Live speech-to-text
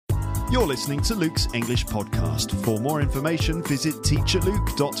You're listening to Luke's English Podcast. For more information, visit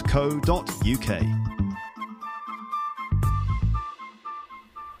teacherluke.co.uk.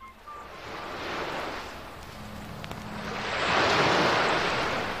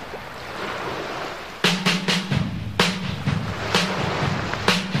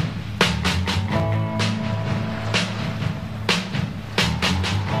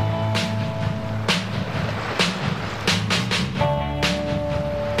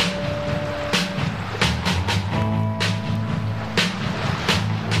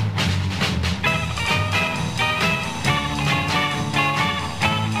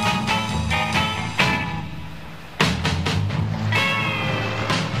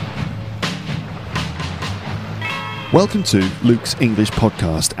 Welcome to Luke's English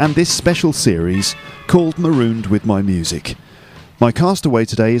Podcast and this special series called Marooned with My Music. My castaway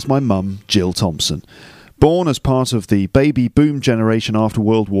today is my mum, Gill Thompson. Born as part of the baby boom generation after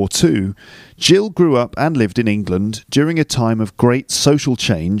World War II, Gill grew up and lived in England during a time of great social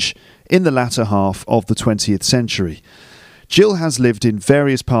change in the latter half of the 20th century. Gill has lived in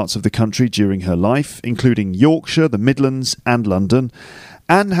various parts of the country during her life, including Yorkshire, the Midlands and London,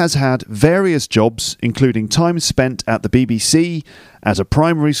 and has had various jobs, including time spent at the BBC, at a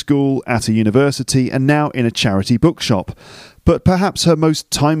primary school, at a university, and now in a charity bookshop. But perhaps her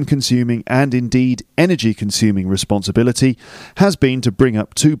most time-consuming and indeed energy-consuming responsibility has been to bring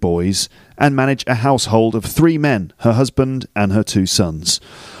up two boys and manage a household of three men, her husband and her two sons.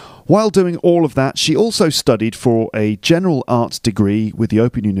 While doing all of that, she also studied for a general arts degree with the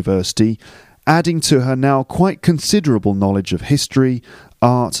Open University, adding to her now quite considerable knowledge of history,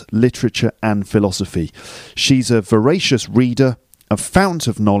 art, literature and philosophy. She's a voracious reader, a fount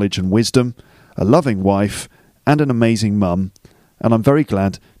of knowledge and wisdom, a loving wife and an amazing mum, and I'm very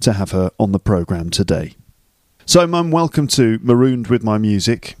glad to have her on the programme today. So Mum, welcome to Marooned with My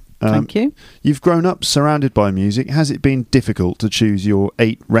Music. Thank you. You've grown up surrounded by music. Has it been difficult to choose your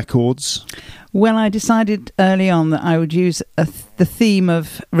 8 records? Well, I decided early on that I would use the theme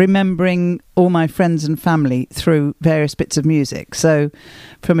of remembering all my friends and family through various bits of music. So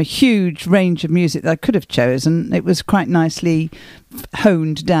from a huge range of music that I could have chosen, it was quite nicely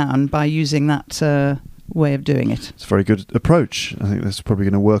honed down by using that way of doing it. It's a very good approach. I think that's probably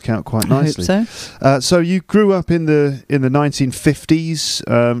going to work out quite nicely. I hope so. So you grew up in the 1950s,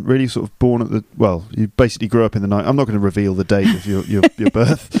 really sort of born at the, well, you basically grew up in the I'm not going to reveal the date of your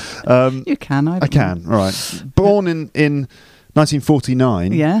birth. You can. I can. All right. Born in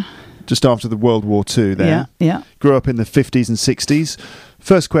 1949. Yeah. Just after the World War II there. Yeah. Grew up in the 50s and 60s.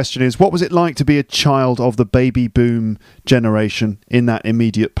 First question is, what was it like to be a child of the baby boom generation in that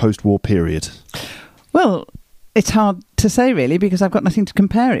immediate post-war period? Well, it's hard to say really because I've got nothing to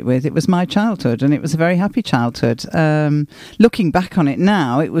compare it with. It was my childhood and it was a very happy childhood. Looking back on it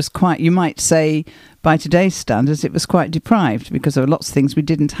now, it was quite, you might say by today's standards, it was quite deprived because there were lots of things we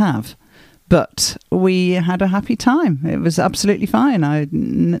didn't have. But we had a happy time. It was absolutely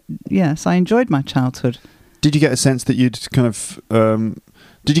fine. Yes, I enjoyed my childhood. Did you get a sense that you'd kind of...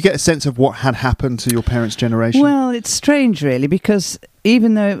 did you get a sense of what had happened to your parents' generation? Well, it's strange, really, because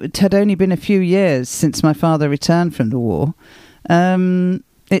even though it had only been a few years since my father returned from the war,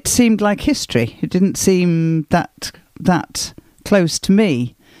 it seemed like history. It didn't seem that close to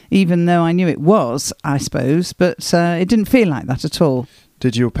me, even though I knew it was, I suppose, but it didn't feel like that at all.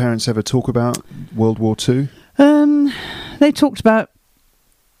 Did your parents ever talk about World War II? They talked about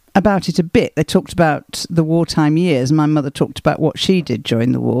it a bit. They talked about the wartime years. My mother talked about what she did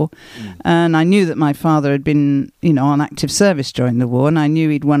during the war. And I knew that my father had been, on active service during the war, and I knew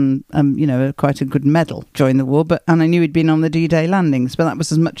he'd won, quite a good medal during the war, and I knew he'd been on the D-Day landings, but that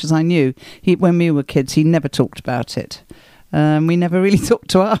was as much as I knew. When we were kids, he never talked about it. We never really thought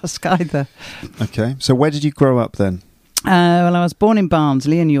to ask either. Okay. So where did you grow up then? Well, I was born in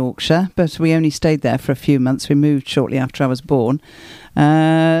Barnsley in Yorkshire, but we only stayed there for a few months. We moved shortly after I was born.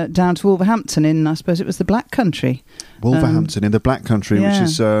 Down to Wolverhampton in, I suppose it was the Black Country. Wolverhampton in the Black Country, yeah. Which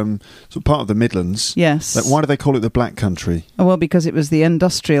is sort of part of the Midlands. Yes. Why do they call it the Black Country? Oh, well, because it was the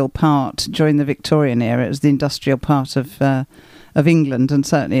industrial part during the Victorian era. It was the industrial part of England, and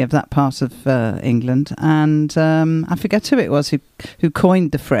certainly of that part of England. And I forget who it was who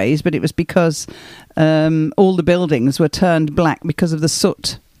coined the phrase, but it was because all the buildings were turned black because of the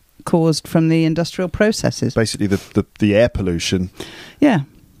soot caused from the industrial processes. Basically the air pollution. Yeah.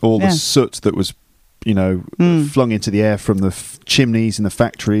 All the soot that was flung into the air from the chimneys and the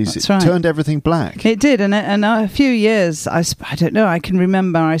factories. That's It right. turned everything black. It did, and a few years, I don't know, I can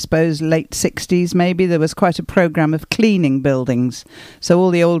remember, I suppose, late 60s maybe, there was quite a programme of cleaning buildings. So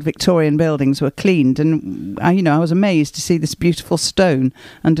all the old Victorian buildings were cleaned, and I was amazed to see this beautiful stone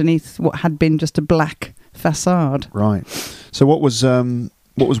underneath what had been just a black facade. Right. So what was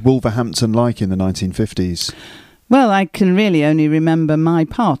Wolverhampton like in the 1950s? Well, I can really only remember my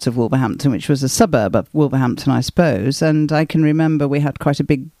part of Wolverhampton, which was a suburb of Wolverhampton, I suppose. And I can remember we had quite a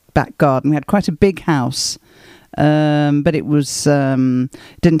big back garden. We had quite a big house, but it was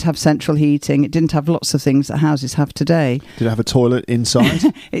didn't have central heating. It didn't have lots of things that houses have today. Did it have a toilet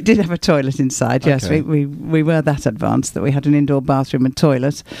inside? It did have a toilet inside. Yes, Okay. we were that advanced that we had an indoor bathroom and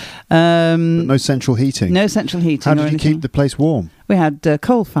toilet. But no central heating? No central heating. How or did you anything. keep the place warm? We had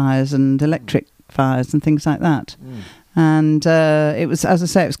coal fires and electric fires and things like that. And it was, as I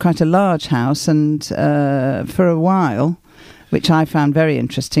say, it was quite a large house, and for a while, which I found very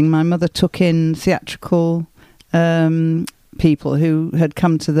interesting, my mother took in theatrical people who had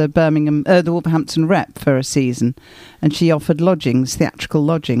come to the Wolverhampton Rep for a season, and she offered theatrical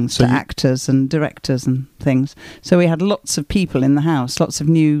lodgings to actors and directors and things. So we had lots of people in the house, lots of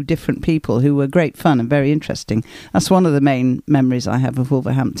new different people who were great fun and very interesting. That's one of the main memories I have of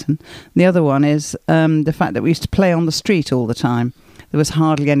Wolverhampton. The other one is the fact that we used to play on the street all the time. There was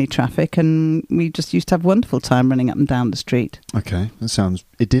hardly any traffic, and we just used to have a wonderful time running up and down the street. Okay, that sounds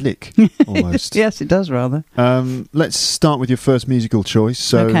idyllic, almost. Yes, it does, rather. Let's start with your first musical choice.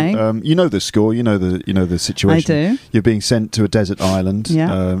 So, Okay. you know the score, you know the situation. I do. You're being sent to a desert island,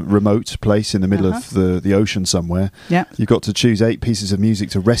 Yeah. remote place in the middle of the ocean somewhere. Yeah. You've got to choose 8 pieces of music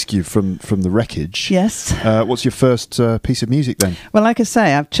to rescue from the wreckage. Yes. What's your first piece of music then? Well, like I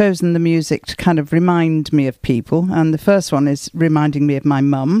say, I've chosen the music to kind of remind me of people, and the first one is reminding me of my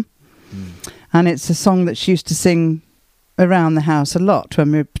mum, and it's a song that she used to sing around the house a lot,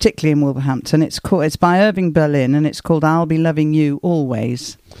 when we were particularly in Wolverhampton. It's by Irving Berlin, and it's called "I'll Be Loving You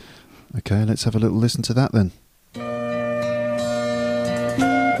Always." Okay, let's have a little listen to that then.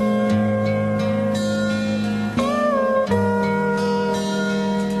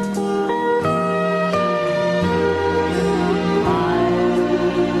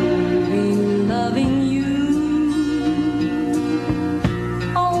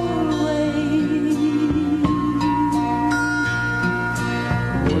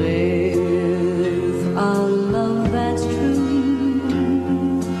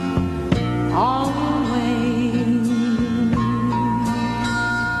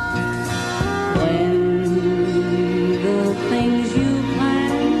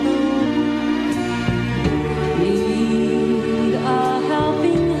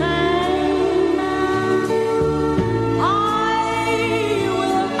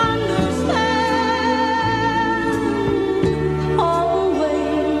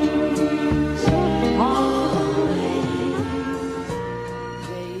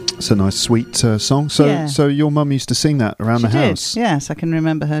 A nice sweet song. So your mum used to sing that around the house? Yes, I can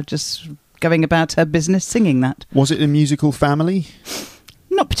remember her just going about her business singing that. Was it a musical family?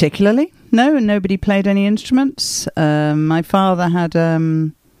 Not particularly, no, and nobody played any instruments. My father had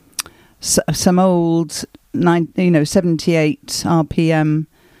some old 78 RPM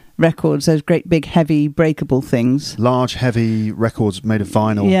records, those great big heavy breakable things. Large heavy records made of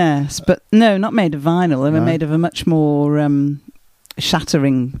vinyl. Yes, but no, not made of vinyl. They were made of a much more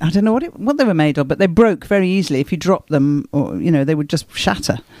shattering, I don't know what they were made of, but they broke very easily if you dropped them, or they would just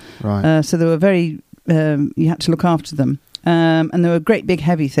shatter. Right. So they were very you had to look after them, and they were great big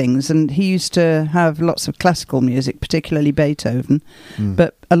heavy things. And he used to have lots of classical music, particularly Beethoven,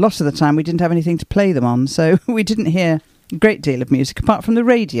 but a lot of the time we didn't have anything to play them on, so we didn't hear a great deal of music apart from the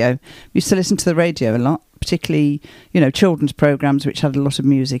radio. We used to listen to the radio a lot, particularly children's programs which had a lot of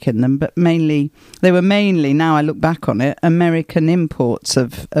music in them, but they were mainly, now I look back on it, American imports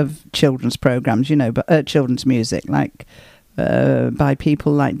of children's programs, but children's music, like by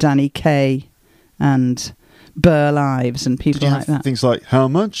people like Danny Kaye and Burl Ives and people like that. Things like "How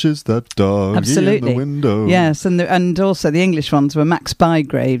much is that dog Absolutely. in the window?" Yes, and also the English ones were Max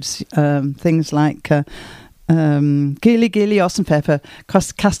Bygrave's things like Gilly Gilly Austin Pepper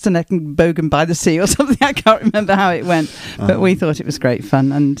Castanet and Bogan by the Sea or something. I can't remember how it went, but we thought it was great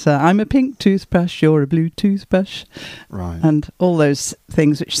fun. And I'm a pink toothbrush, you're a blue toothbrush, right? And all those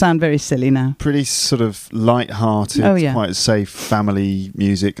things which sound very silly now. Pretty sort of light-hearted, quite safe family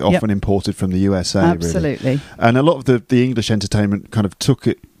music, often imported from the USA. Absolutely. Really. And a lot of the English entertainment kind of took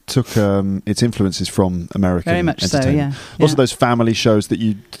it took its influences from American Very much so, entertainment. yeah. Also, those family shows that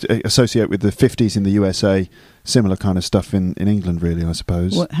you associate with the 50s in the USA, similar kind of stuff in England, really, I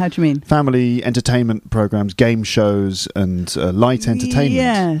suppose. How do you mean? Family entertainment programs, game shows, and light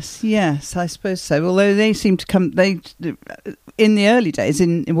entertainment. Yes, I suppose so. Although they seem to come, in the early days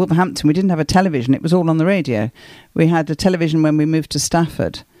in Wolverhampton, we didn't have a television. It was all on the radio. We had a television when we moved to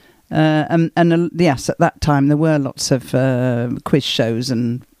Stafford. Yes, at that time there were lots of quiz shows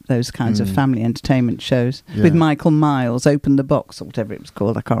and those kinds of family entertainment shows with Michael Miles, Open the Box, or whatever it was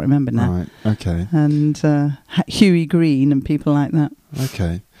called. I can't remember now. Right, okay. And Huey Green and people like that.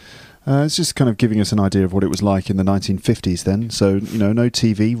 Okay. It's just kind of giving us an idea of what it was like in the 1950s then. So, no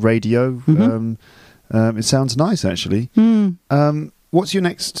TV, radio. It sounds nice, actually. What's your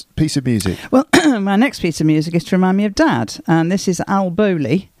next piece of music? Well, my next piece of music is to remind me of Dad. And this is Al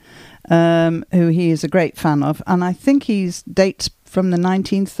Bowley, who he is a great fan of. And I think he's dates from the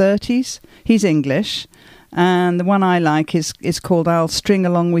 1930s. He's English. And the one I like is called I'll String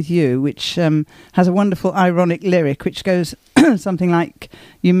Along With You, which has a wonderful ironic lyric, which goes something like,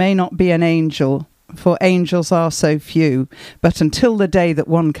 you may not be an angel, for angels are so few, but until the day that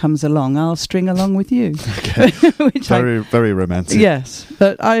one comes along, I'll string along with you. Okay. Very romantic. Yes,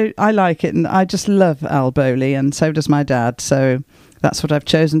 but I like it, and I just love Al Bowley, and so does my dad, so that's what I've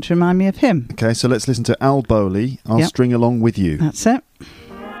chosen to remind me of him. Okay, so let's listen to Al Bowley, I'll String Along With You. That's it.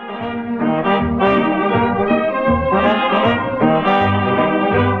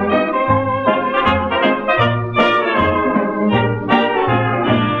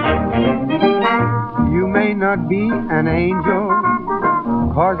 Not be an angel,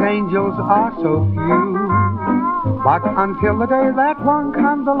 'cause angels are so few, but until the day that one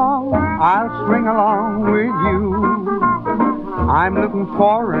comes along, I'll string along with you. I'm looking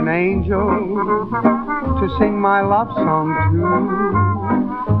for an angel to sing my love song to,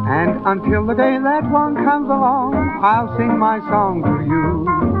 and until the day that one comes along, I'll sing my song to you.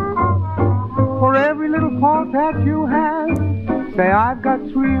 For every little fault that you have, say I've got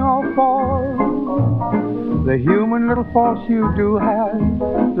 3 or 4. The human little faults you do have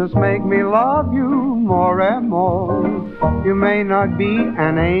just make me love you more and more. You may not be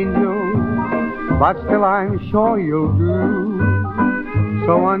an angel, but still I'm sure you'll do.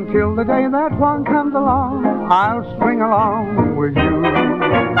 So until the day that one comes along, I'll string along with you.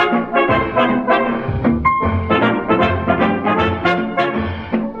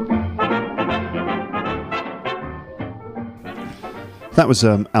 That was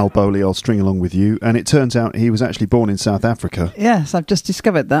Al Bowley, I'll String Along With You, and it turns out he was actually born in South Africa. Yes, I've just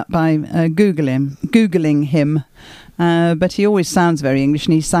discovered that by Googling him. But he always sounds very English,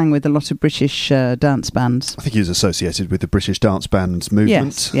 and he sang with a lot of British dance bands. I think he was associated with the British dance bands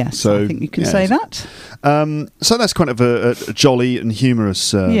movement. Yes, so, I think you could say that. So that's kind of a jolly and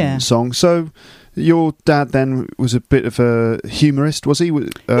humorous song. So your dad then was a bit of a humorist, was he?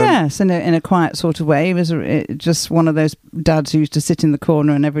 Yes, in a quiet sort of way. He was just one of those dads who used to sit in the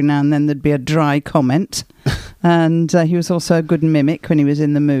corner, and every now and then there'd be a dry comment. And he was also a good mimic when he was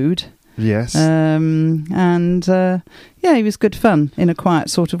in the mood. Yes. He was good fun in a quiet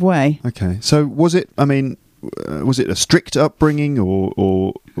sort of way. Okay. So was it a strict upbringing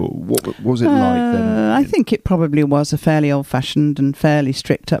or what was it like then? I think it probably was a fairly old-fashioned and fairly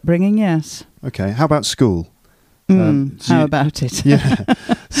strict upbringing, yes. Okay. How about school? How about it? Yeah.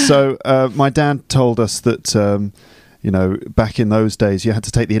 So my dad told us that back in those days you had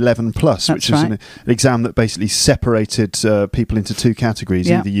to take the 11 plus, which is an exam that basically separated people into 2 categories.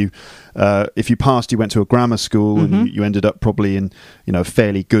 Yeah. Either you, if you passed, you went to a grammar school and you ended up probably in a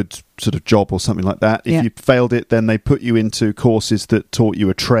fairly good sort of job or something like that. If you failed it, then they put you into courses that taught you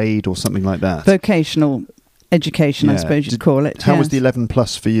a trade or something like that. Vocational education, I suppose you'd call it. How was the 11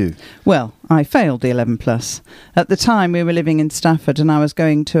 plus for you? Well, I failed the 11 plus. At the time we were living in Stafford and I was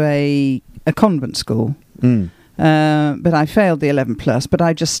going to a convent school. But I failed the 11 plus, but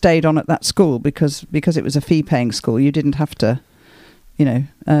I just stayed on at that school because it was a fee-paying school. You didn't have to,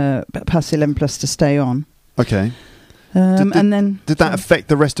 pass the 11 plus to stay on. Okay. Did that affect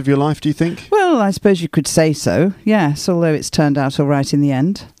the rest of your life, do you think? Well, I suppose you could say so, yes, although it's turned out all right in the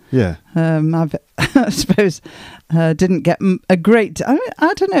end. Yeah. I suppose didn't get a great...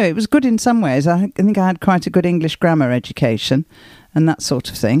 I don't know, it was good in some ways. I think I had quite a good English grammar education and that sort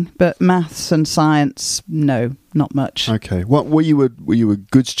of thing. But maths and science, no, not much. Okay. What were you a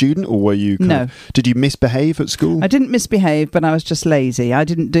good student, or were you did you misbehave at school? I didn't misbehave, but I was just lazy. I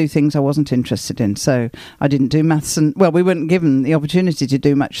didn't do things I wasn't interested in, so I didn't do maths. And well, we weren't given the opportunity to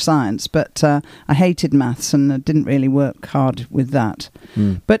do much science, but I hated maths and I didn't really work hard with that.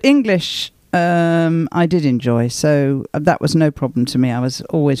 But English I did enjoy. So that was no problem to me. I was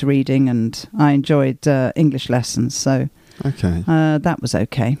always reading, and I enjoyed English lessons. So Okay. that was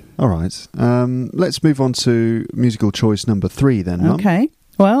okay. All right. Let's move on to musical choice number 3 then, Mum. Okay.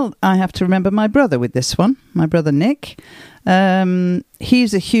 Well, I have to remember my brother with this one. My brother Nick.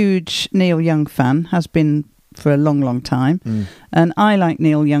 He's a huge Neil Young fan, has been for a long, long time. And I like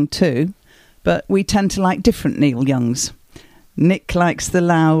Neil Young too, but we tend to like different Neil Youngs. Nick likes the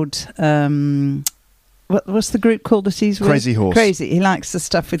loud... what's the group called that he's with? Crazy Horse. Crazy. He likes the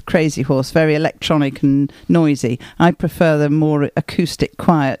stuff with Crazy Horse, very electronic and noisy. I prefer the more acoustic,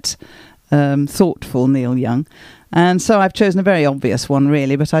 quiet, thoughtful Neil Young. And so I've chosen a very obvious one,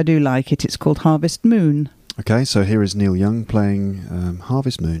 really, but I do like it. It's called Harvest Moon. Okay, so here is Neil Young playing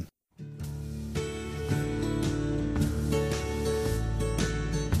Harvest Moon.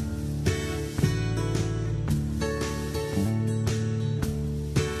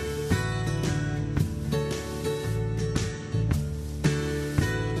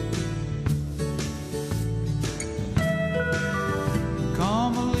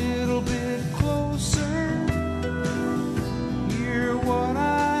 Come a little bit closer, hear what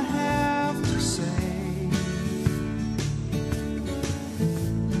I have to say.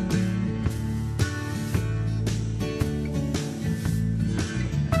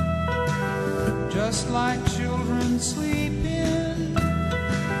 Just like children sleeping,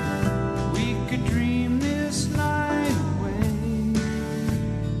 we could dream this night away.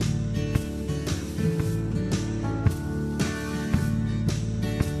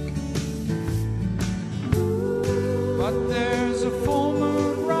 But there's a full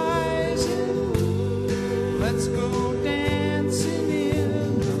moon rising. Let's go dancing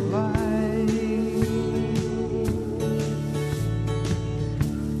in the light.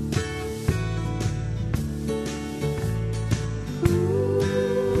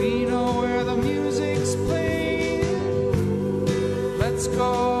 We know where the music's playing. Let's go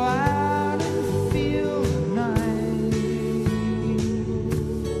out and feel the night.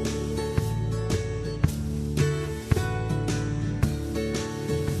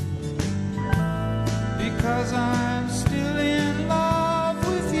 Because I'm still in love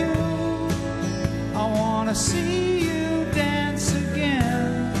with you. I wanna see you dance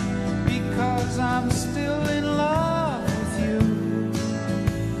again. Because I'm still in love with you.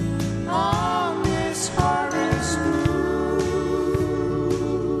 On this harvest moon.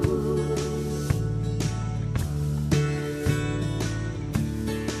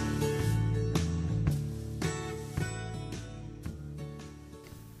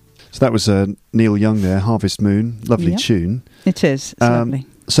 So that was Neil Young there, Harvest Moon. Lovely Yep. tune. It is. It's lovely.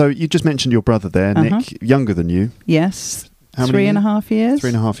 So you just mentioned your brother there, Nick, younger than you. Yes. How many 3.5 years.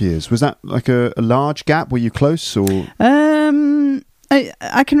 3.5 years. Was that like a large gap? Were you close or?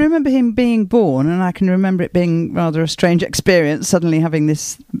 I can remember him being born, and I can remember it being rather a strange experience, suddenly having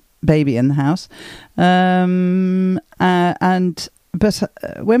this baby in the house. But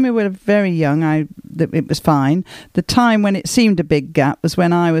when we were very young, it was fine. The time when it seemed a big gap was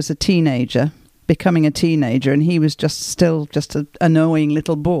when I was a teenager, becoming a teenager, and he was just an annoying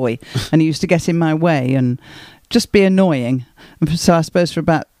little boy, and he used to get in my way and just be annoying. So I suppose for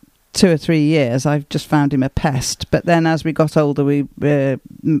about 2 or 3 years, I've just found him a pest. But then as we got older, we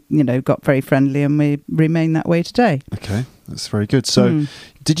got very friendly, and we remain that way today. Okay, that's very good. So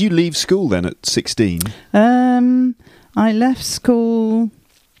did you leave school then at 16? I left school...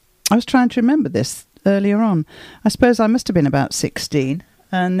 I was trying to remember this earlier on. I suppose I must have been about 16.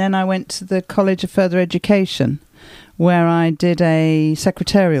 And then I went to the College of Further Education, where I did a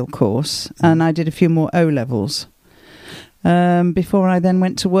secretarial course, and I did a few more O-levels. Before I then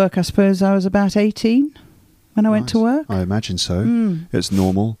went to work, I suppose I was about 18 when I went to work. I imagine so. It's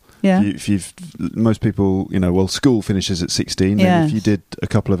normal. Yeah. Most people, school finishes at 16. Yes. And if you did a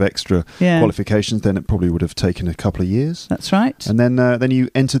couple of extra qualifications, then it probably would have taken a couple of years. That's right. And then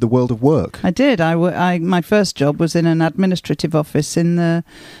you entered the world of work. I did. My first job was in an administrative office in the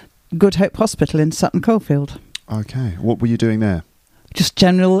Good Hope Hospital in Sutton Coldfield. Okay. What were you doing there? Just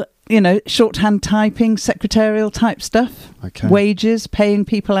general, shorthand typing, secretarial type stuff. Okay. Wages, paying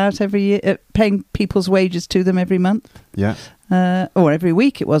people out every year, paying people's wages to them every month. Yeah. Or every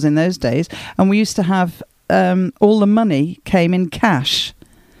week it was in those days. And we used to have all the money came in cash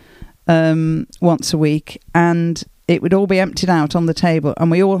once a week, and it would all be emptied out on the table, and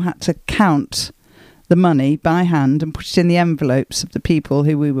we all had to count the money by hand and put it in the envelopes of the people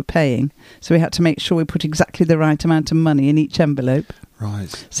who we were paying. So we had to make sure we put exactly the right amount of money in each envelope.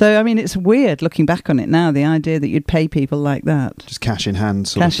 Right. So, I mean, it's weird looking back on it now, the idea that you'd pay people like that. Just cash in hand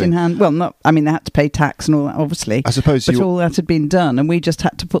sort of Cash thing. in hand. Well, not. I mean, they had to pay tax and all that, obviously. I suppose but all that had been done, and we just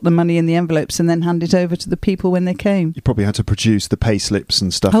had to put the money in the envelopes and then hand it over to the people when they came. you probably had to produce the pay slips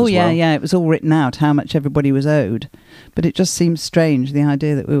and stuff Oh, as yeah, well. yeah. It was all written out, how much everybody was owed. But it just seems strange, the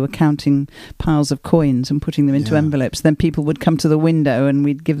idea that we were counting piles of coins and putting them into Yeah. envelopes. Then people would come to the window and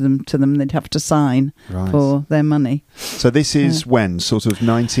we'd give them to them. They'd have to sign Right. for their money. So this is when? Sort of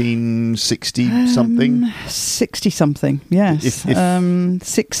 1960-something? 60-something, yes. If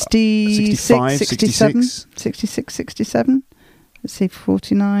 66, 65, 67, 66? 66, 67. Let's see,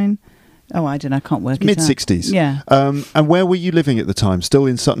 49. Oh, I don't know, I can't work it out. Mid-60s? Yeah. And where were you living at the time? Still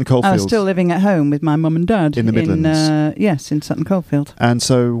in Sutton I Coldfield? was still living at home with my mum and dad. In the Midlands? Yes, in Sutton Coldfield. And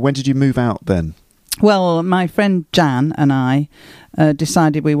so when did you move out then? Well, my friend Jan and I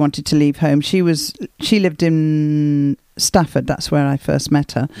decided we wanted to leave home. She lived in Stafford, that's where I first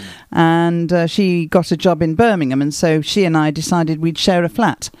met her, and she got a job in Birmingham, and so she and I decided we'd share a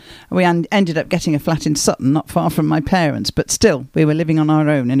flat. We ended up getting a flat in Sutton, not far from my parents, but still we were living on our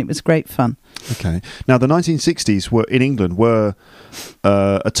own, and it was great fun. Okay. Now, the 1960s were in England were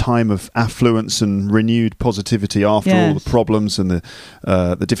a time of affluence and renewed positivity after all the problems and the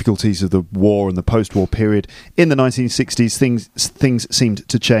difficulties of the war and the post-war period. In the 1960s, things seemed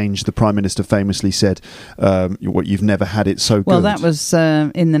to change. The Prime Minister famously said, "What you've never had it so good." Well, that was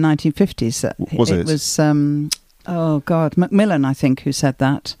in the 1950s. Was it? It was. Oh God, Macmillan, I think, who said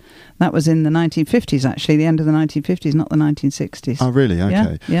that. That was in the 1950s, actually, the end of the 1950s, not the 1960s. Oh, really?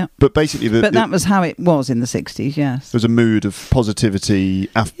 Okay. Yeah. But basically, But that was how it was in the 60s, yes. there was a mood of positivity,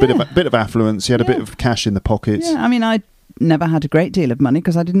 bit of affluence. You had a bit of cash in the pockets. Yeah, I mean, I never had a great deal of money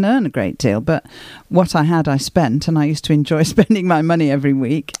because I didn't earn a great deal, but what I had, I spent, and I used to enjoy spending my money every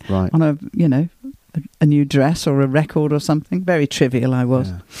week on a new dress or a record or something. Very trivial I was.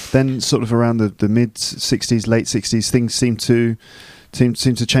 Yeah. Then sort of around the mid-60s, late 60s, things seem to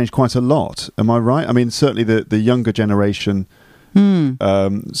change quite a lot. Am I right? I mean, certainly the younger generation, there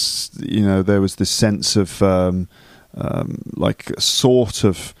was this sense of like sort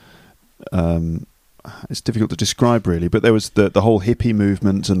of... it's difficult to describe really, but there was the whole hippie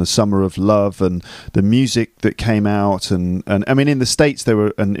movement and the summer of love and the music that came out and I mean in the States there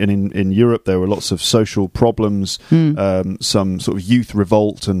were and in Europe there were lots of social problems, some sort of youth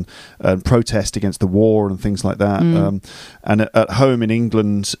revolt and protest against the war and things like that. And at home in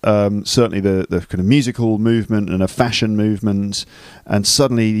England, certainly the kind of musical movement and a fashion movement, and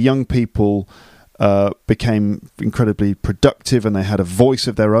suddenly young people became incredibly productive and they had a voice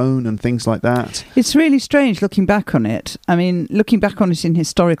of their own and things like that. It's really strange looking back on it. I mean, looking back on it in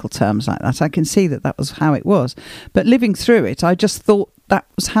historical terms like that, I can see that was how it was. But living through it, I just thought that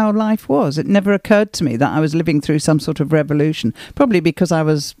was how life was. It never occurred to me that I was living through some sort of revolution, probably because I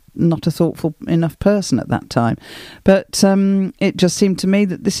was not a thoughtful enough person at that time. But it just seemed to me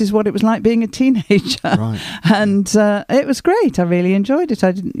that this is what it was like being a teenager. Right. And it was great. I really enjoyed it.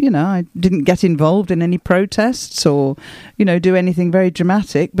 I didn't get involved in any protests or, do anything very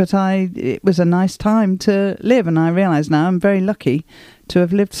dramatic, but it was a nice time to live. And I realise now I'm very lucky to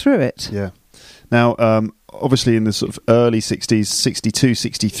have lived through it. Yeah. Now, obviously in the sort of early 60s, 62,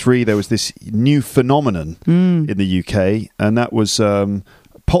 63, there was this new phenomenon in the UK, and that was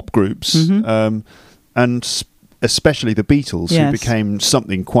pop groups, and especially the Beatles, who became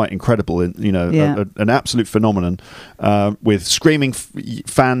something quite incredible, an absolute phenomenon, with screaming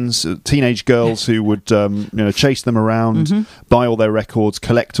fans, teenage girls who would chase them around, buy all their records,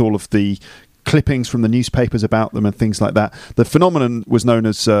 collect all of the clippings from the newspapers about them and things like that. The phenomenon was known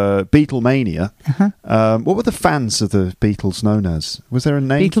as Beatlemania. What were the fans of the Beatles known as? Was there a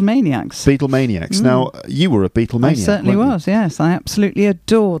name? Beatlemaniacs. Beatlemaniacs. Now, you were a Beatlemaniac. I certainly was, yes. I absolutely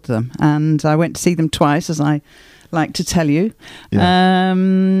adored them. And I went to see them twice, as I like to tell you. Yeah.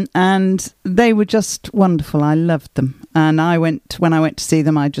 And they were just wonderful. I loved them. And when I went to see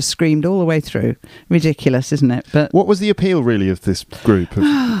them, I just screamed all the way through. Ridiculous, isn't it? But what was the appeal, really, of this group of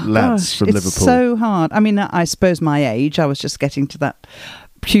lads from Liverpool? It's so hard. I mean, I suppose my age, I was just getting to that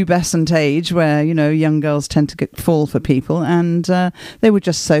pubescent age where, young girls tend to fall for people. And they were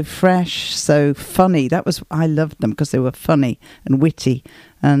just so fresh, so funny. I loved them because they were funny and witty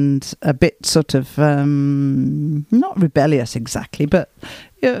and a bit sort of, not rebellious exactly, but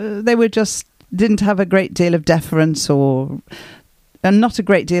they were just, didn't have a great deal of deference and not a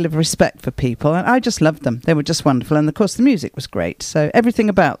great deal of respect for people. And I just loved them. They were just wonderful. And of course the music was great. So everything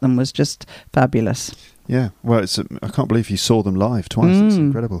about them was just fabulous. Yeah, well, I can't believe you saw them live twice. It's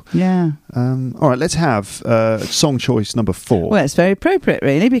incredible. Yeah. All right, let's have song choice number 4. Well, it's very appropriate,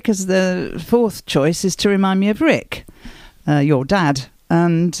 really, because the fourth choice is to remind me of Rick. your dad.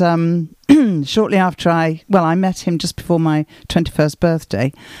 And shortly after I met him just before my 21st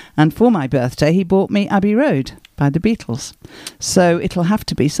birthday. And for my birthday, he bought me Abbey Road by the Beatles. So it'll have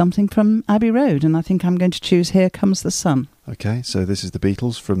to be something from Abbey Road. And I think I'm going to choose Here Comes the Sun. Okay, so this is the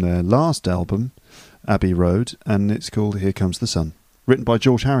Beatles from their last album, Abbey Road, and it's called Here Comes the Sun. Written by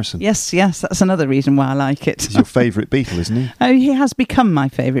George Harrison. Yes, that's another reason why I like it. He's your favourite Beatle, isn't he? Oh, he has become my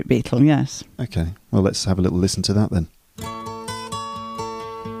favourite Beatle, yes. Okay, well, let's have a little listen to that then.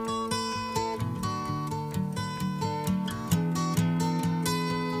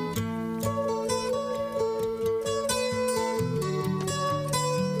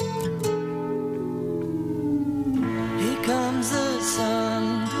 Here comes the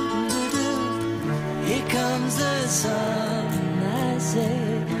sun, doo-doo. Here comes the sun, I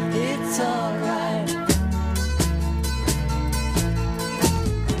say it's alright.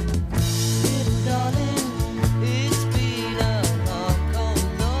 Little darling, it's been a hard, cold,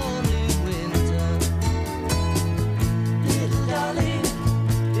 lonely winter. Little darling,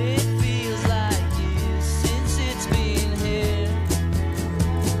 it feels like years since it's been here.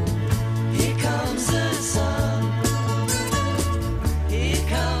 Here comes the sun. Here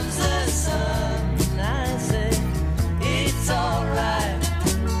comes the sun, I say it's alright.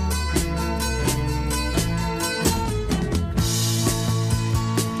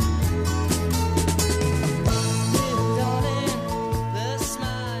 Little darling, the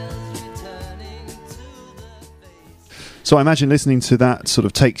smile's returning to the face. So I imagine listening to that sort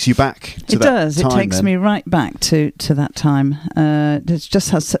of takes you back to It that does. time It takes then. me right back to that time. It just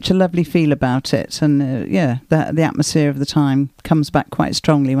has such a lovely feel about it. And the atmosphere of the time comes back quite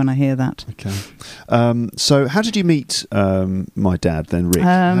strongly when I hear that. Okay. So how did you meet my dad then, Rick?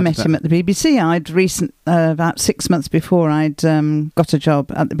 How did Met that- him at the BBC. About 6 months before, I'd got a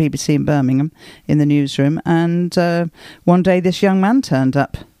job at the BBC in Birmingham in the newsroom. And one day this young man turned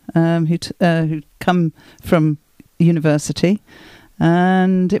up who'd come from university.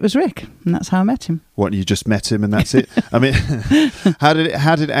 And it was Rick, and that's how I met him. What, you just met him and that's it? I mean, how did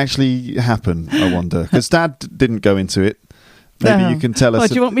it actually happen, I wonder? Because Dad didn't go into it. Maybe you can tell us.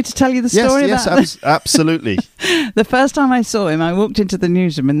 Do you want me to tell you the story yes, about that? absolutely. The first time I saw him, I walked into the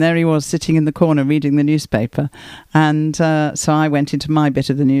newsroom and there he was sitting in the corner reading the newspaper. And so I went into my bit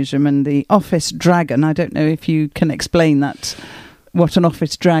of the newsroom, and the office dragon, I don't know if you can explain that, what an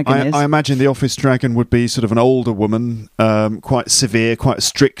office dragon is. I imagine the office dragon would be sort of an older woman, quite severe, quite a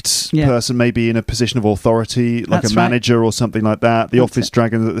strict person, maybe in a position of authority, like That's a manager or something like that. The office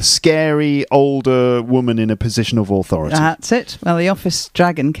dragon, the scary older woman in a position of authority. That's it. Well, the office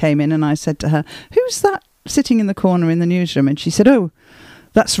dragon came in and I said to her, "Who's that sitting in the corner in the newsroom?" And she said, "Oh,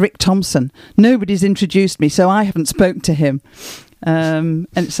 that's Rick Thompson. Nobody's introduced me, so I haven't spoken to him." And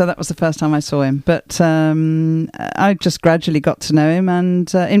so that was the first time I saw him. But I just gradually got to know him.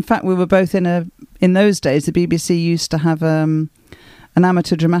 And in fact, we were both in those days, the BBC used to have an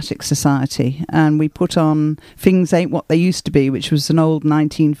amateur dramatic society. And we put on Things Ain't What They Used to Be, which was an old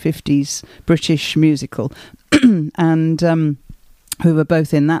 1950s British musical. And we were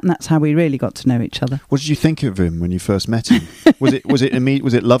both in that, and that's how we really got to know each other. What did you think of him when you first met him? Was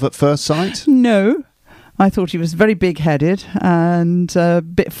it love at first sight? No. I thought he was very big-headed and a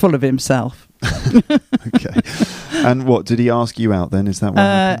bit full of himself. Okay. And what, did he ask you out then? Is that what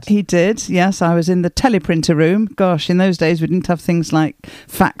happened? He did, yes. I was in the teleprinter room. Gosh, in those days we didn't have things like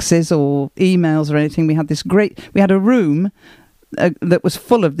faxes or emails or anything. We had a room that was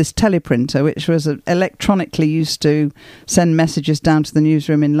full of this teleprinter, which was electronically used to send messages down to the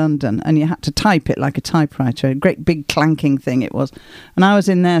newsroom in London, and you had to type it like a typewriter. A great big clanking thing it was. And I was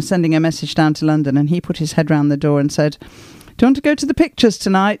in there sending a message down to London, and he put his head round the door and said, "Do you want to go to the pictures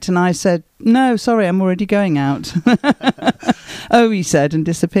tonight?" And I said, "No, sorry, I'm already going out." "Oh," he said, and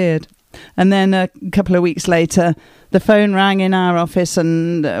disappeared. And then a couple of weeks later, the phone rang in our office,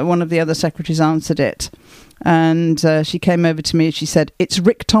 and one of the other secretaries answered it. And she came over to me and she said, "It's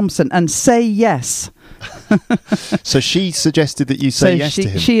Rick Thompson, and say yes." So she suggested that you say yes to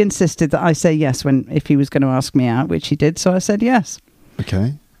him? She insisted that I say yes if he was going to ask me out, which he did. So I said yes.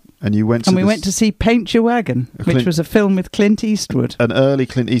 Okay. And you went to we went to see Paint Your Wagon, which was a film with Clint Eastwood. An early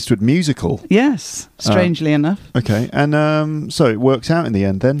Clint Eastwood musical? Yes, strangely enough. Okay, and so it worked out in the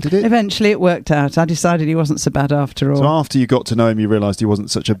end then, did it? Eventually it worked out. I decided he wasn't so bad after all. So after you got to know him, you realised he wasn't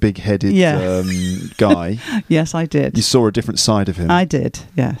such a big-headed guy. Yes, I did. You saw a different side of him. I did,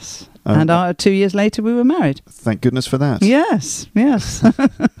 yes. And 2 years later we were married. Thank goodness for that. Yes.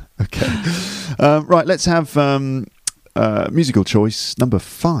 Okay. Right, let's have... musical choice number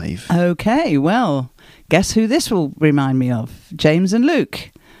 5. Okay, well, guess who this will remind me of? James and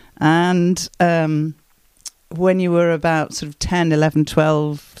Luke. And when you were about sort of 10, 11,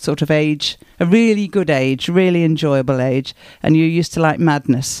 12 sort of age, a really good age, really enjoyable age, and you used to like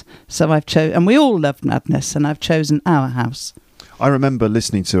Madness. So I've chosen, and we all loved Madness, and I've chosen Our House. I remember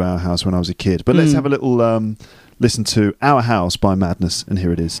listening to Our House when I was a kid, but let's have a little listen to Our House by Madness, and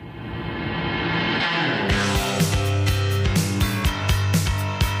here it is.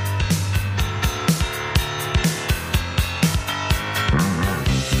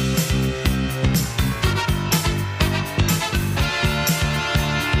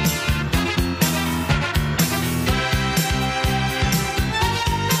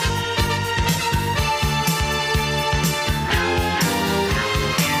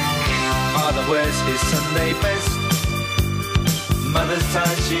 Wears his Sunday best. Mother's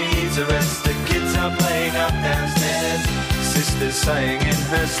tired, she needs a rest. The kids are playing up downstairs. Sister's saying in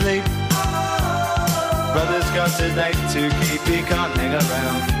her sleep, brother's got a date to keep, he can't hang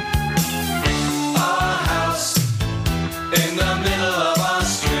around. Our house in the middle of our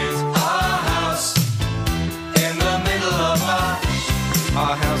street. Our house in the middle of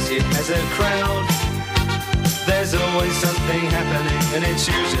our house. It has a crowd. There's always something happening, and it's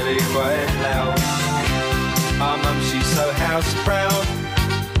usually quite loud. Our mum, she's so house proud.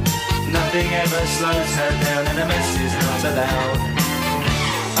 Nothing ever slows her down, and a mess is not allowed.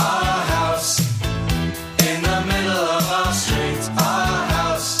 Our house in the middle of our street. Our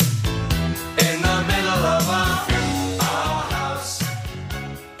house in the middle of our house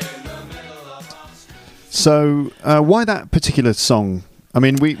in the middle of our street. So, why that particular song? I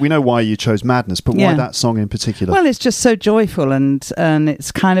mean, we know why you chose Madness, but why that song in particular? Well, it's just so joyful, and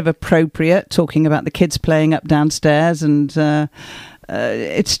it's kind of appropriate, talking about the kids playing up downstairs, and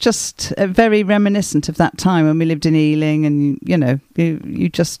it's just very reminiscent of that time when we lived in Ealing, and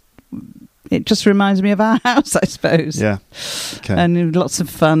it just reminds me of our house, I suppose. Yeah. Okay. And lots of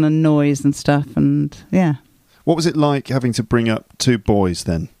fun and noise and stuff, and yeah. What was it like having to bring up two boys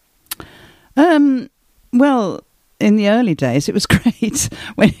then? Well, in the early days, it was great.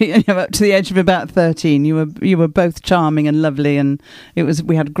 When up to the age of about 13, you were both charming and lovely, and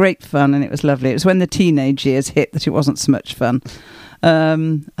we had great fun, and it was lovely. It was when the teenage years hit that it wasn't so much fun,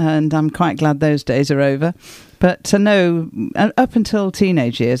 and I'm quite glad those days are over. But no, up until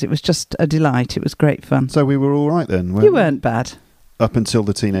teenage years, it was just a delight. It was great fun. So we were all right then. You weren't bad. Up until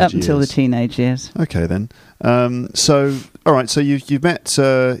the teenage years. Up until the teenage years. Okay then. So all right. So you met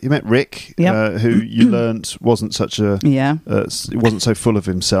Rick, Yep. who you learnt wasn't such a wasn't so full of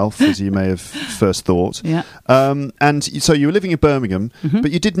himself as you may have first thought. Yeah. And so you were living in Birmingham,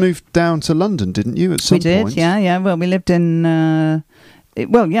 but you did move down to London, didn't you? At some point. We did. Yeah. Well, we lived in.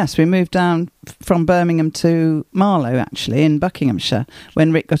 Yes, we moved down from Birmingham to Marlow, actually, in Buckinghamshire,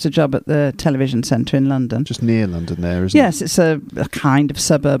 when Rick got a job at the television centre in London. Just near London there, isn't it? Yes, it's a kind of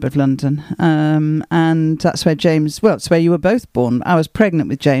suburb of London. And that's where it's where you were both born. I was pregnant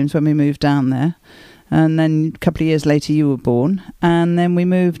with James when we moved down there. And then a couple of years later, you were born. And then we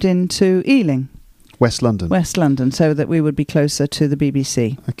moved into Ealing. West London, so that we would be closer to the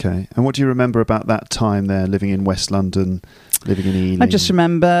BBC. Okay. And what do you remember about that time there, living in West London, living in Ealing? I just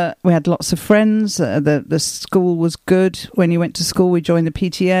remember we had lots of friends. The school was good. When you went to school, we joined the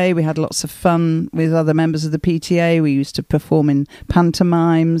PTA. We had lots of fun with other members of the PTA. We used to perform in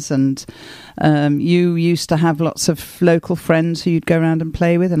pantomimes, and you used to have lots of local friends who you'd go around and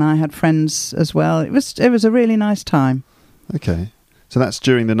play with, and I had friends as well. It was a really nice time. Okay. So that's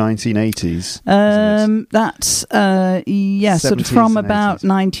during the 1980s. That's sort of from about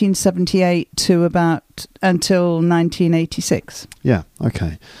 1978 to about until 1986. Yeah.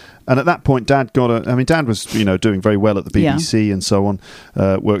 Okay. And at that point, Dad was, doing very well at the BBC and so on.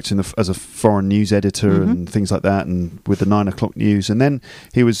 Worked as a foreign news editor and things like that, and with the 9 o'clock news. And then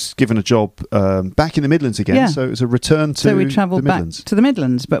he was given a job back in the Midlands again. Yeah. So it was a return to the Midlands. So we travelled back to the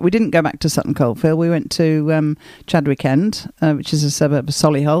Midlands, but we didn't go back to Sutton Coldfield. We went to Chadwick End, which is a suburb of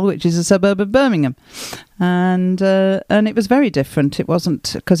Solihull, which is a suburb of Birmingham. And it was very different. It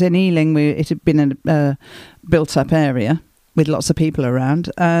wasn't, because in Ealing it had been a built-up area with lots of people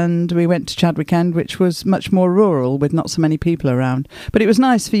around, and we went to Chadwick End, which was much more rural with not so many people around. But it was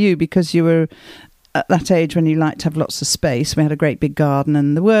nice for you because you were at that age when you liked to have lots of space. We had a great big garden,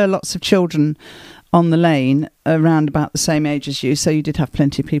 and there were lots of children on the lane around about the same age as you, so you did have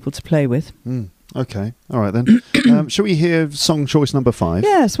plenty of people to play with. Okay, all right then. Shall we hear song choice number 5?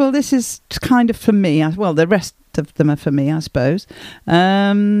 Yes, well, this is kind of for me. Well, the rest of them are for me, I suppose.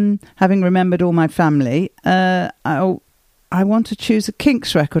 Having remembered all my family, I want to choose a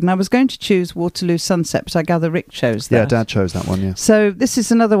Kinks record, and I was going to choose Waterloo Sunset, but I gather Rick chose that. Yeah, Dad chose that one, yeah. So this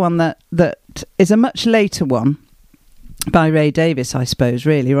is another one that is a much later one, by Ray Davies, I suppose,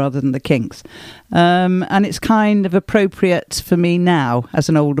 really, rather than the Kinks. And it's kind of appropriate for me now as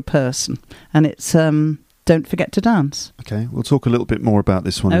an older person. And it's Don't Forget to Dance. Okay, we'll talk a little bit more about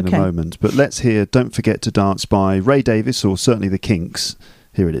this one in Okay. a moment. But let's hear Don't Forget to Dance by Ray Davies, or certainly the Kinks.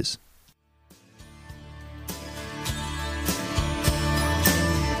 Here it is.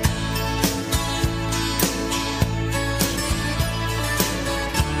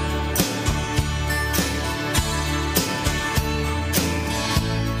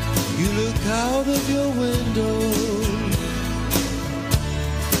 You look out of your window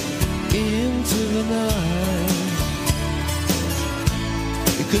into the night.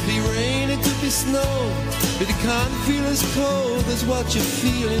 It could be rain, it could be snow, but it can't feel as cold as what you're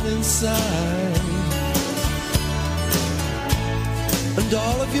feeling inside. And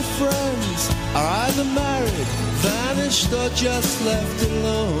all of your friends are either married, vanished, or just left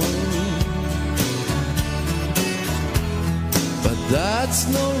alone. But that's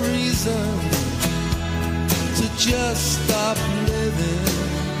no reason to just stop living.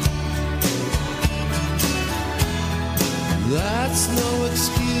 That's no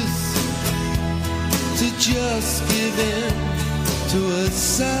excuse to just give in to a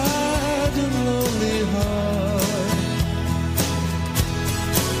sad and lonely heart.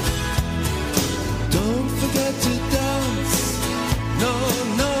 Don't forget to dance. No,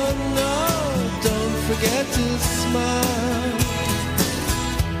 no, no. Don't forget to smile.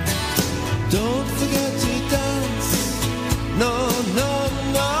 Don't forget to dance. No, no,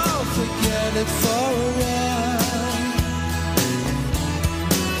 no. Forget it for a while.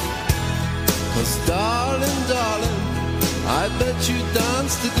 'Cause darling, darling, I bet you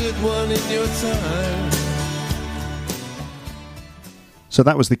danced a good one in your time. So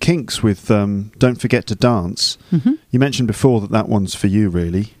that was the Kinks with Don't Forget to Dance. Mm-hmm. You mentioned before that one's for you,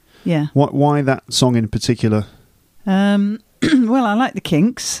 really. Yeah. Why that song in particular? Well, I like the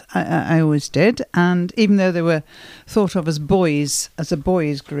Kinks. I always did. And even though they were thought of as a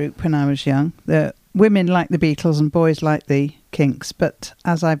boys group when I was young, the women liked the Beatles and boys liked the Kinks. But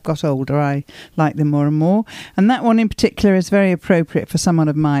as I've got older, I like them more and more. And that one in particular is very appropriate for someone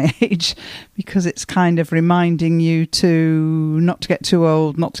of my age, because it's kind of reminding you to not to get too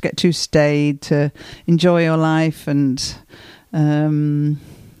old, not to get too staid, to enjoy your life, and don't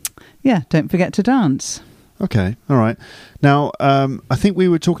forget to dance. Okay, all right. Now, I think we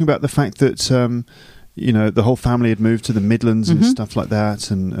were talking about the fact that, the whole family had moved to the Midlands and stuff like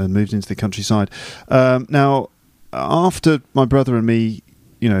that, and moved into the countryside. Now, after my brother and me,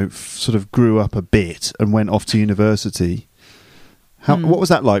 sort of grew up a bit and went off to university, what was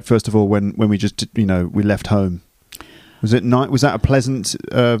that like, first of all, when we just, we left home? Was it was that a pleasant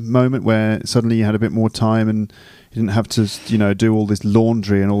moment where suddenly you had a bit more time and you didn't have to, do all this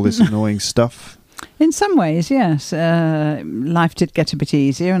laundry and all this annoying stuff? In some ways, yes. Life did get a bit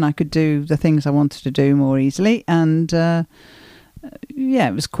easier, and I could do the things I wanted to do more easily. And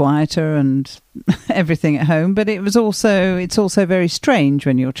it was quieter and everything at home. But it's also very strange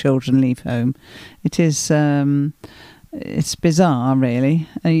when your children leave home. It is. It's bizarre, really.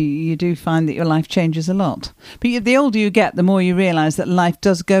 You do find that your life changes a lot. But the older you get, the more you realise that life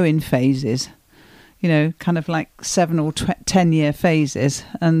does go in phases. Kind of like 7 or 10-year phases,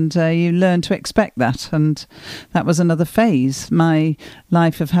 and you learn to expect that. And that was another phase. My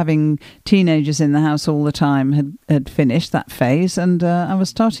life of having teenagers in the house all the time had finished that phase, and I was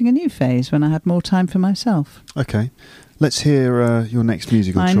starting a new phase when I had more time for myself. Okay, let's hear your next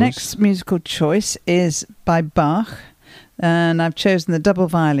musical choice. My next musical choice is by Bach, and I've chosen the double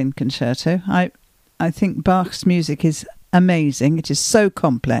violin concerto. I think Bach's music is amazing. It is so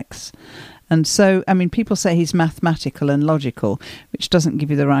complex. And so, people say he's mathematical and logical, which doesn't give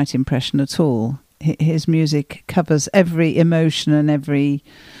you the right impression at all. His music covers every emotion and every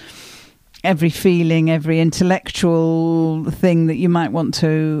feeling, every intellectual thing that you might want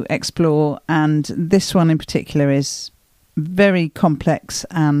to explore. And this one in particular is very complex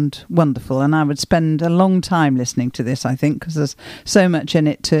and wonderful. And I would spend a long time listening to this, I think, because there's so much in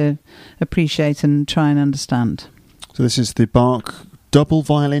it to appreciate and try and understand. So this is the Bach double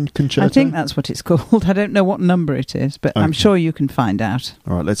violin concerto? I think that's what it's called. I don't know what number it is, but I'm sure you can find out.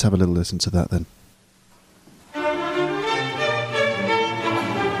 All right, let's have a little listen to that then.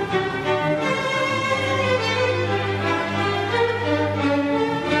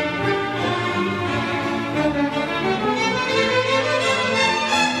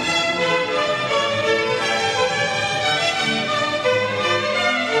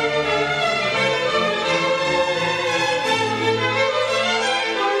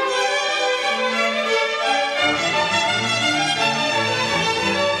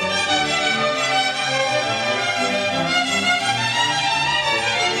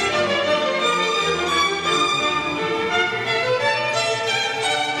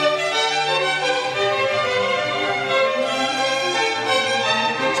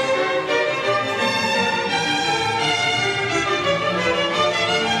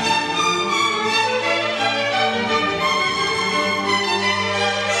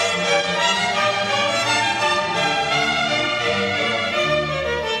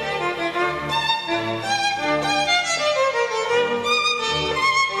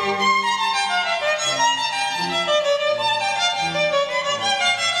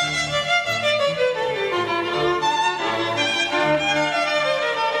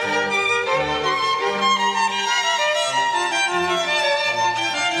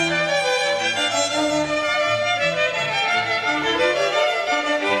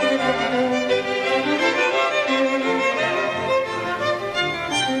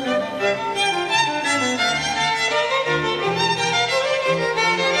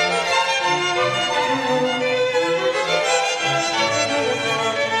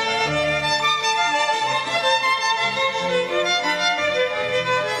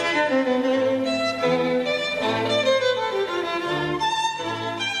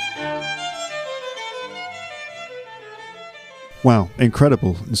 Wow,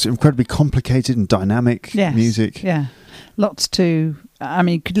 incredible. It's incredibly complicated and dynamic music. Yeah. Lots to... I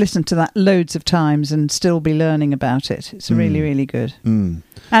mean, you could listen to that loads of times and still be learning about it. It's really, really good.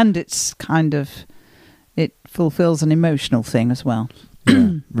 And it's kind of... It fulfills an emotional thing as well.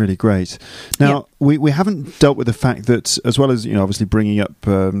 Yeah, really great. Now, we haven't dealt with the fact that, as well as, obviously bringing up,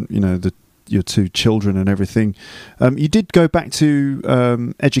 your two children and everything, you did go back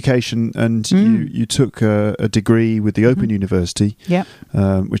to education, and you took a degree with the Open University,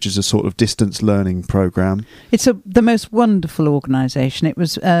 which is a sort of distance learning program. It's the most wonderful organisation. It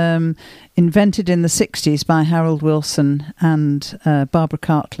was invented in the 60s by Harold Wilson and Barbara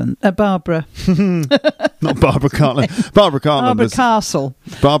Cartland. Barbara. Not Barbara Cartland. Barbara Cartland. Barbara Castle.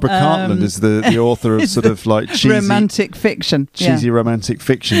 Barbara Cartland is the author of sort of like cheesy romantic fiction. Cheesy romantic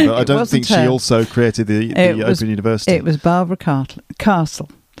fiction, but I don't think she also created the Open University. It was Barbara Castle.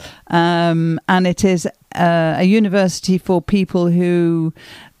 And it is a university for people who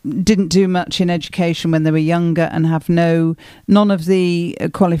didn't do much in education when they were younger and have none of the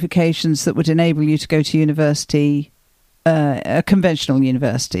qualifications that would enable you to go to university, a conventional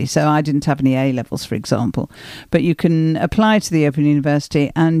university. So I didn't have any A levels, for example, but you can apply to the Open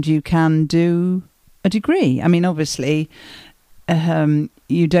University and you can do a degree. I mean, obviously, it's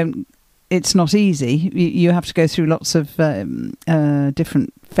not easy. You have to go through lots of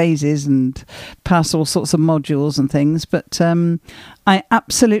different phases and pass all sorts of modules and things. But I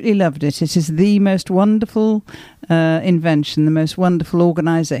absolutely loved it. It is the most wonderful invention, the most wonderful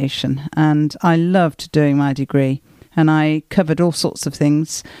organisation. And I loved doing my degree. And I covered all sorts of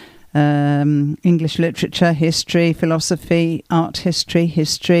things. English literature, history, philosophy, art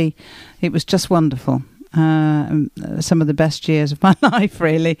history. It was just wonderful. Some of the best years of my life,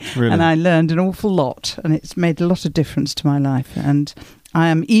 really. And I learned an awful lot, and it's made a lot of difference to my life. And I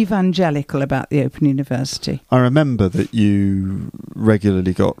am evangelical about the Open University. I remember that you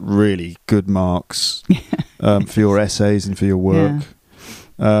regularly got really good marks for your essays and for your work.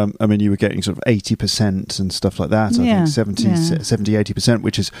 I mean, you were getting sort of 80% and stuff like that. I think 70, 80%,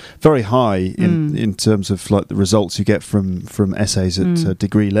 which is very high in terms of like the results you get from essays at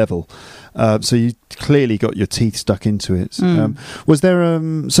degree level. So you clearly got your teeth stuck into it. Was there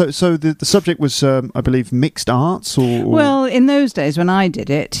so the subject was I believe mixed arts or? Well, in those days when I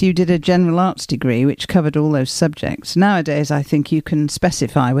did it, you did a general arts degree which covered all those subjects. Nowadays, I think you can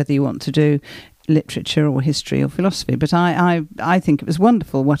specify whether you want to do literature or history or philosophy, but I think it was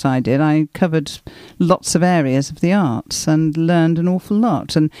wonderful what I did. I covered lots of areas of the arts and learned an awful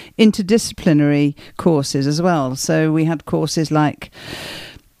lot, and interdisciplinary courses as well. So we had courses like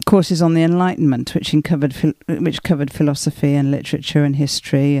courses on the Enlightenment, which covered philosophy and literature and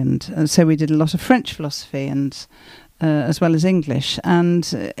history, and so we did a lot of French philosophy and as well as English,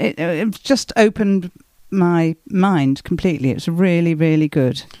 and it just opened my mind completely. It was really, really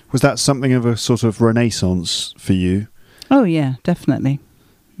good. Was that something of a sort of renaissance for you? Oh yeah, definitely.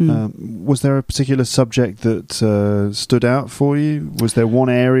 Was there a particular subject that stood out for you? Was there one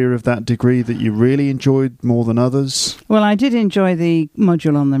area of that degree that you really enjoyed more than others? Well, I did enjoy the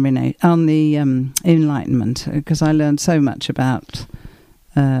module on the Enlightenment, because I learned so much about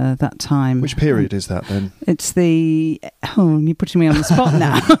that time. Which period is that then? It's you're putting me on the spot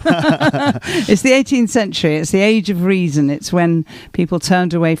now. It's the 18th century. It's the age of reason. It's when people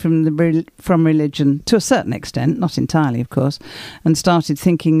turned away from religion to a certain extent, not entirely, of course, and started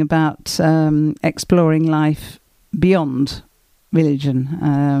thinking about exploring life beyond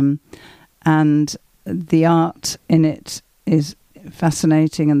religion. And the art in it is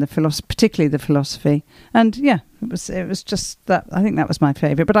fascinating, and particularly the philosophy. And it was just that. I think that was my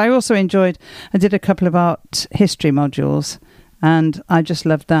favourite. But I also I did a couple of art history modules, and I just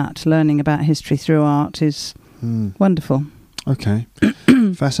loved that. Learning about history through art is wonderful. Okay.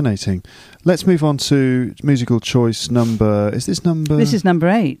 Fascinating. Let's move on to musical choice number. Is this number? This is number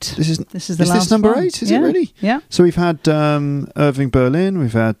 8. This is the last this number one. 8? Is it really? Yeah. So we've had Irving Berlin,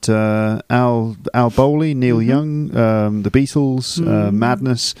 we've had Al Bowley, Neil Young, the Beatles,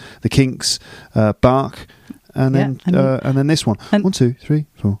 Madness, the Kinks, Bach, and then this one. 1, 2, 3,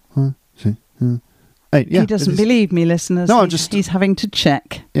 4, 5, 6, 7, 8. Yeah, he doesn't believe me, listeners. No, he's having to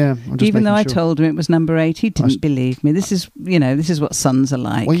check. Yeah, even though I told him it was number 8, he didn't believe me. This is what sons are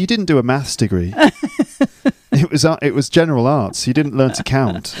like. Well, you didn't do a maths degree. It was general arts. You didn't learn to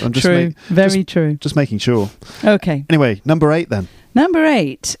count. I'm just true, very true. Just making sure. Okay. Anyway, number 8 then. Number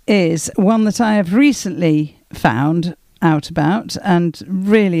 8 is one that I have recently found out about and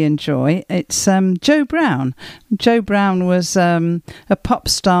really enjoy. It's Joe Brown. Joe Brown was a pop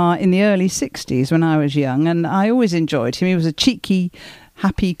star in the early 60s when I was young, and I always enjoyed him. He was a cheeky,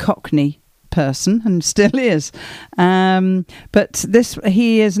 happy Cockney person and still is. But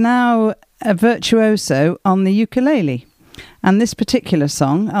he is now a virtuoso on the ukulele. And this particular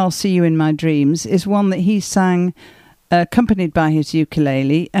song, I'll See You in My Dreams, is one that he sang accompanied by his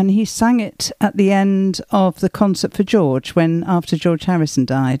ukulele, and he sang it at the end of the concert for George after George Harrison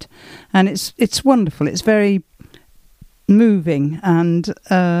died. And it's wonderful. It's very moving and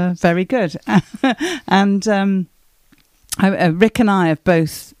very good. And Rick and I have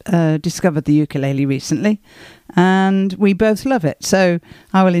both discovered the ukulele recently, and we both love it. So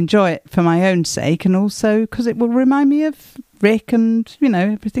I will enjoy it for my own sake, and also because it will remind me of Rick and,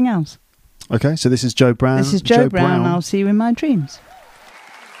 everything else. Okay, so this is Joe Brown. This is Joe Brown. I'll See You in My Dreams.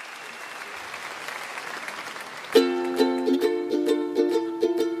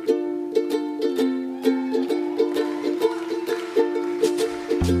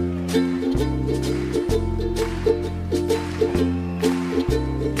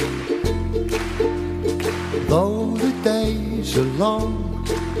 Though the days are long,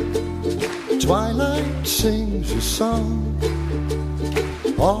 twilight sings a song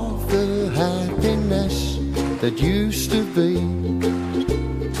of the happiness that used to be.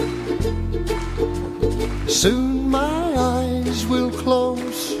 Soon my eyes will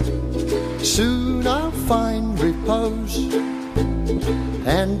close, soon I'll find repose,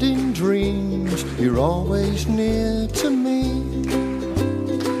 and in dreams you're always near to me.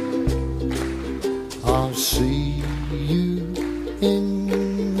 I'll see you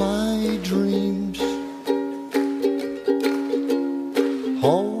in my dreams,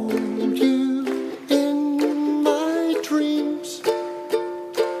 hold you in my dreams.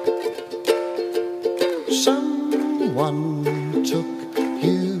 Someone took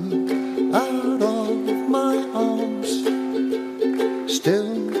you out of my arms.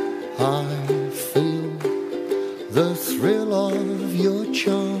 Still I feel the thrill of your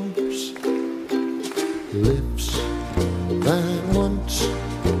charms. Lips that once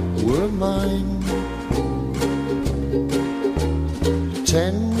were mine,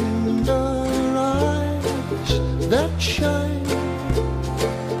 tender eyes that shine,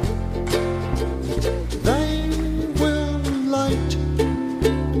 they will light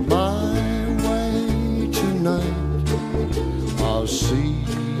my way tonight. I'll see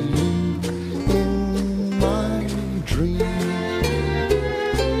you in my dreams.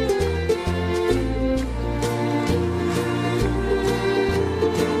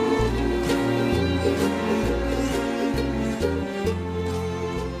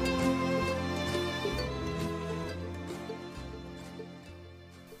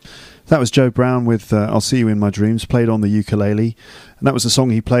 That was Joe Brown with I'll See You in My Dreams, played on the ukulele. And that was the song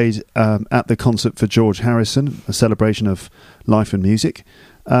he played at the concert for George Harrison, a celebration of life and music.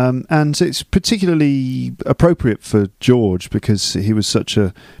 And it's particularly appropriate for George because he was such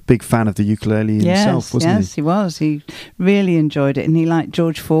a big fan of the ukulele himself, wasn't he? Yes, he was. He really enjoyed it, and he liked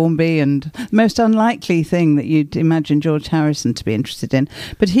George Formby, and the most unlikely thing that you'd imagine George Harrison to be interested in.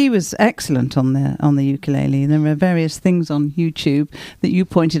 But he was excellent on the ukulele. There are various things on YouTube that you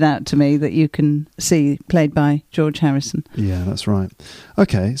pointed out to me that you can see played by George Harrison. Yeah, that's right.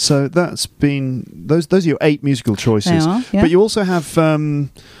 Okay, so that's been those are your 8 musical choices. They are, yeah. But you also have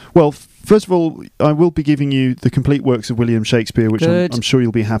well, first of all, I will be giving you the complete works of William Shakespeare, which I'm sure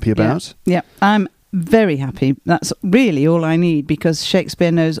you'll be happy about. Yeah, I'm very happy. That's really all I need, because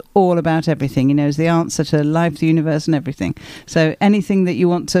Shakespeare knows all about everything. He knows the answer to life, the universe, and everything. So anything that you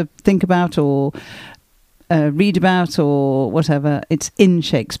want to think about or read about or whatever, it's in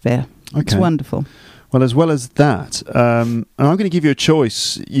Shakespeare. Okay. It's wonderful. Well, as well as that, and I'm going to give you a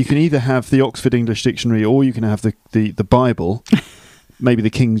choice. You can either have the Oxford English Dictionary or you can have the Bible. Maybe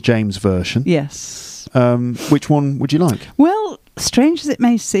the King James Version. Yes. Which one would you like? Well, strange as it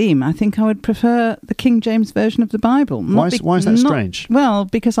may seem, I think I would prefer the King James Version of the Bible. Why is that strange? Well,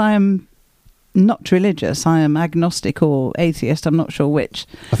 because I am not religious. I am agnostic or atheist. I'm not sure which.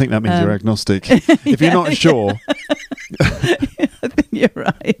 I think that means you're agnostic. If you're not sure... I think you're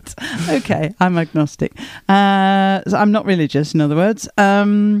right. Okay, I'm agnostic. So I'm not religious, in other words.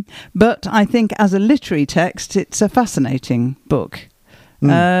 But I think as a literary text, it's a fascinating book.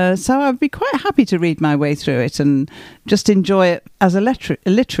 So I'd be quite happy to read my way through it and just enjoy it as a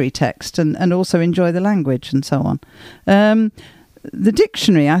literary text and also enjoy the language and so on. The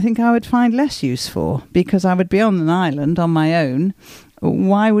dictionary, I think I would find less use for, because I would be on an island on my own.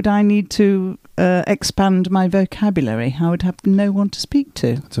 Why would I need to expand my vocabulary? I would have no one to speak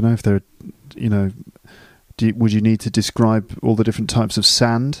to. I don't know if there are, would you need to describe all the different types of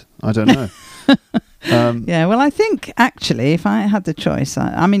sand? I don't know. Yeah, well, I think actually if I had the choice,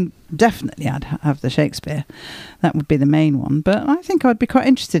 I mean, definitely I'd have the Shakespeare. That would be the main one. But I think I'd be quite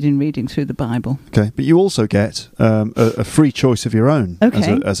interested in reading through the Bible. Okay, but you also get a free choice of your own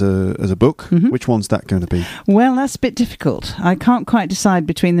as a book. Mm-hmm. Which one's that going to be? Well, that's a bit difficult. I can't quite decide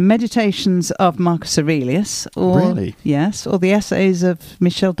between the Meditations of Marcus Aurelius, or Really? Yes, or the Essays of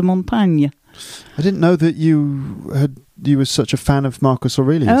Michel de Montaigne. I didn't know that you were such a fan of Marcus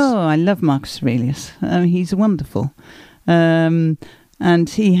Aurelius. Oh, I love Marcus Aurelius. He's wonderful. And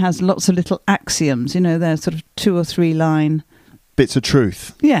he has lots of little axioms, they're sort of 2 or 3 line... Bits of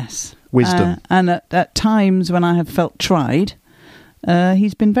truth. Yes. Wisdom. And at times when I have felt tried,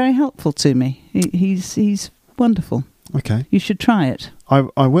 he's been very helpful to me. He's wonderful. Okay. You should try it.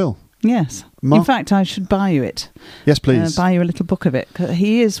 I will. Yes. In fact, I should buy you it. Yes, please. Buy you a little book of it. 'Cause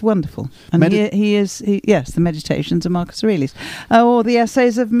he is wonderful. And yes, the Meditations of Marcus Aurelius. Or the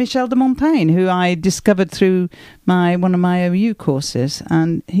Essays of Michel de Montaigne, who I discovered through one of my OU courses.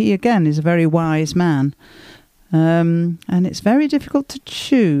 And he, again, is a very wise man. And it's very difficult to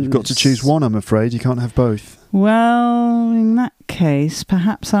choose. You've got to choose one, I'm afraid. You can't have both. Well, in that case,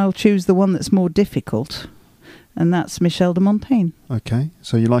 perhaps I'll choose the one that's more difficult. And that's Michel de Montaigne. Okay,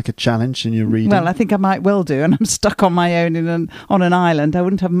 so you like a challenge in your reading? Well, I think I might well do, and I'm stuck on my own on an island. I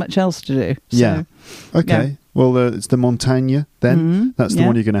wouldn't have much else to do. So, yeah. Okay. Yeah. Well, it's the Montaigne then. Mm-hmm. That's the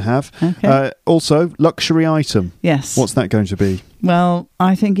one you're going to have. Okay. Also, luxury item. Yes. What's that going to be? Well,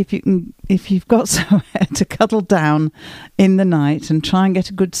 I think if you've got somewhere to cuddle down in the night and try and get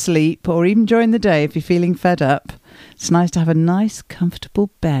a good sleep, or even during the day if you're feeling fed up, it's nice to have a nice, comfortable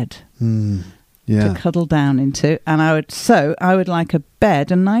bed. To cuddle down into, and I would like a bed,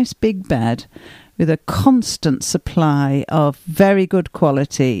 a nice big bed with a constant supply of very good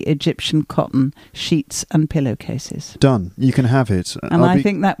quality Egyptian cotton sheets and pillowcases. Done. You can have it. And I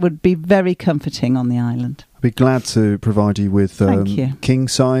think that would be very comforting on the island. I'd be glad to provide you with king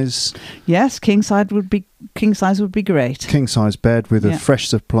size. Yes, king size would be great. King size bed with a fresh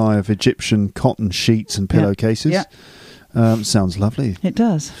supply of Egyptian cotton sheets and pillowcases. Yeah. Sounds lovely. It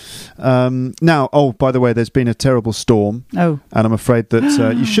does. Now, by the way, there's been a terrible storm. Oh. And I'm afraid that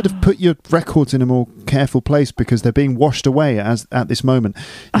you should have put your records in a more careful place because they're being washed away at this moment.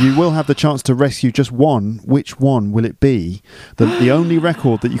 You will have the chance to rescue just one. Which one will it be? The only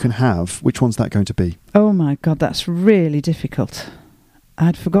record that you can have. Which one's that going to be? Oh, my God, that's really difficult.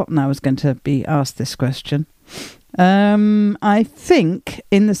 I'd forgotten I was going to be asked this question. I think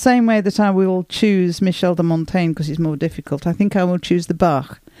in the same way that I will choose Michel de Montaigne because it's more difficult, I think I will choose the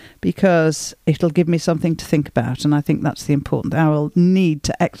Bach because it'll give me something to think about, and I think that's the important. I will need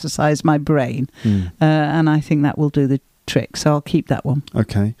to exercise my brain, and I think that will do the trick, so I'll keep that one.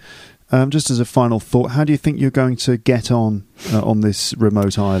 Okay. Just as a final thought, how do you think you're going to get on this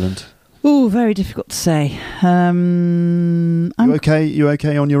remote island? Oh, very difficult to say. You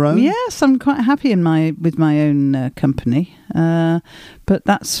okay on your own? Yes, I'm quite happy with my own company. But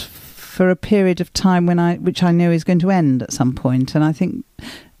that's for a period of time which I know is going to end at some point. And I think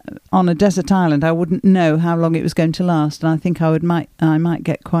on a desert island, I wouldn't know how long it was going to last. And I think I might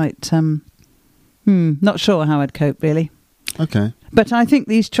get quite not sure how I'd cope really. Okay. But I think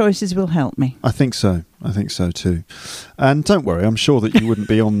these choices will help me. I think so too. And don't worry, I'm sure that you wouldn't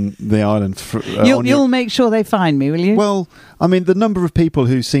be on the island for... You'll make sure they find me, will you? Well, I mean, the number of people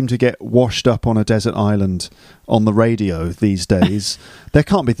who seem to get washed up on a desert island on the radio these days, there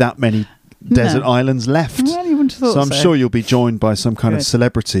can't be that many desert islands left. Well, you wouldn't have thought so. I'm sure you'll be joined by some kind of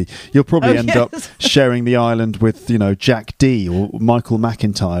celebrity. You'll probably end up sharing the island with, Jack D or Michael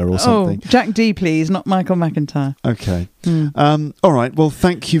McIntyre or something. Oh, Jack D, please, not Michael McIntyre. Okay. All right. Well,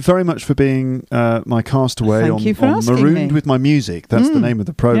 thank you very much for being my castaway on Marooned with My Music. That's the name of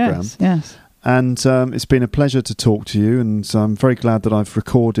the programme. Yes. And it's been a pleasure to talk to you, and I'm very glad that I've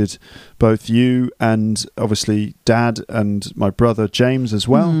recorded both you and obviously Dad and my brother James as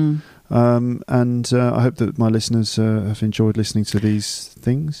well. And I hope that my listeners have enjoyed listening to these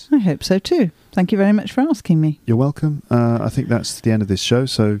things. I hope so too. Thank you very much for asking me. You're welcome. I think that's the end of this show,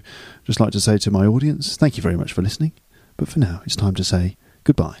 so just like to say to my audience, thank you very much for listening. But for now, it's time to say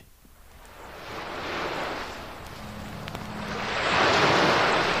goodbye.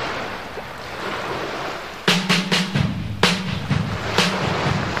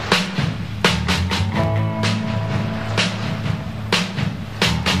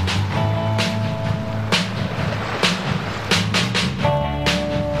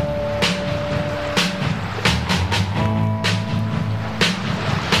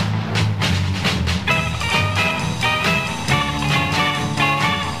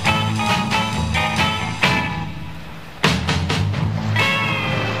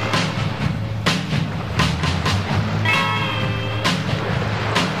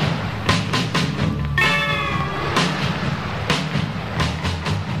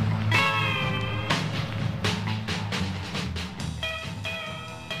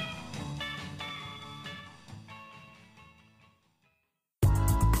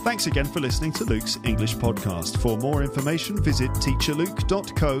 Thanks again for listening to Luke's English podcast. For more information, visit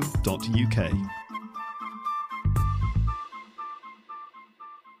teacherluke.co.uk.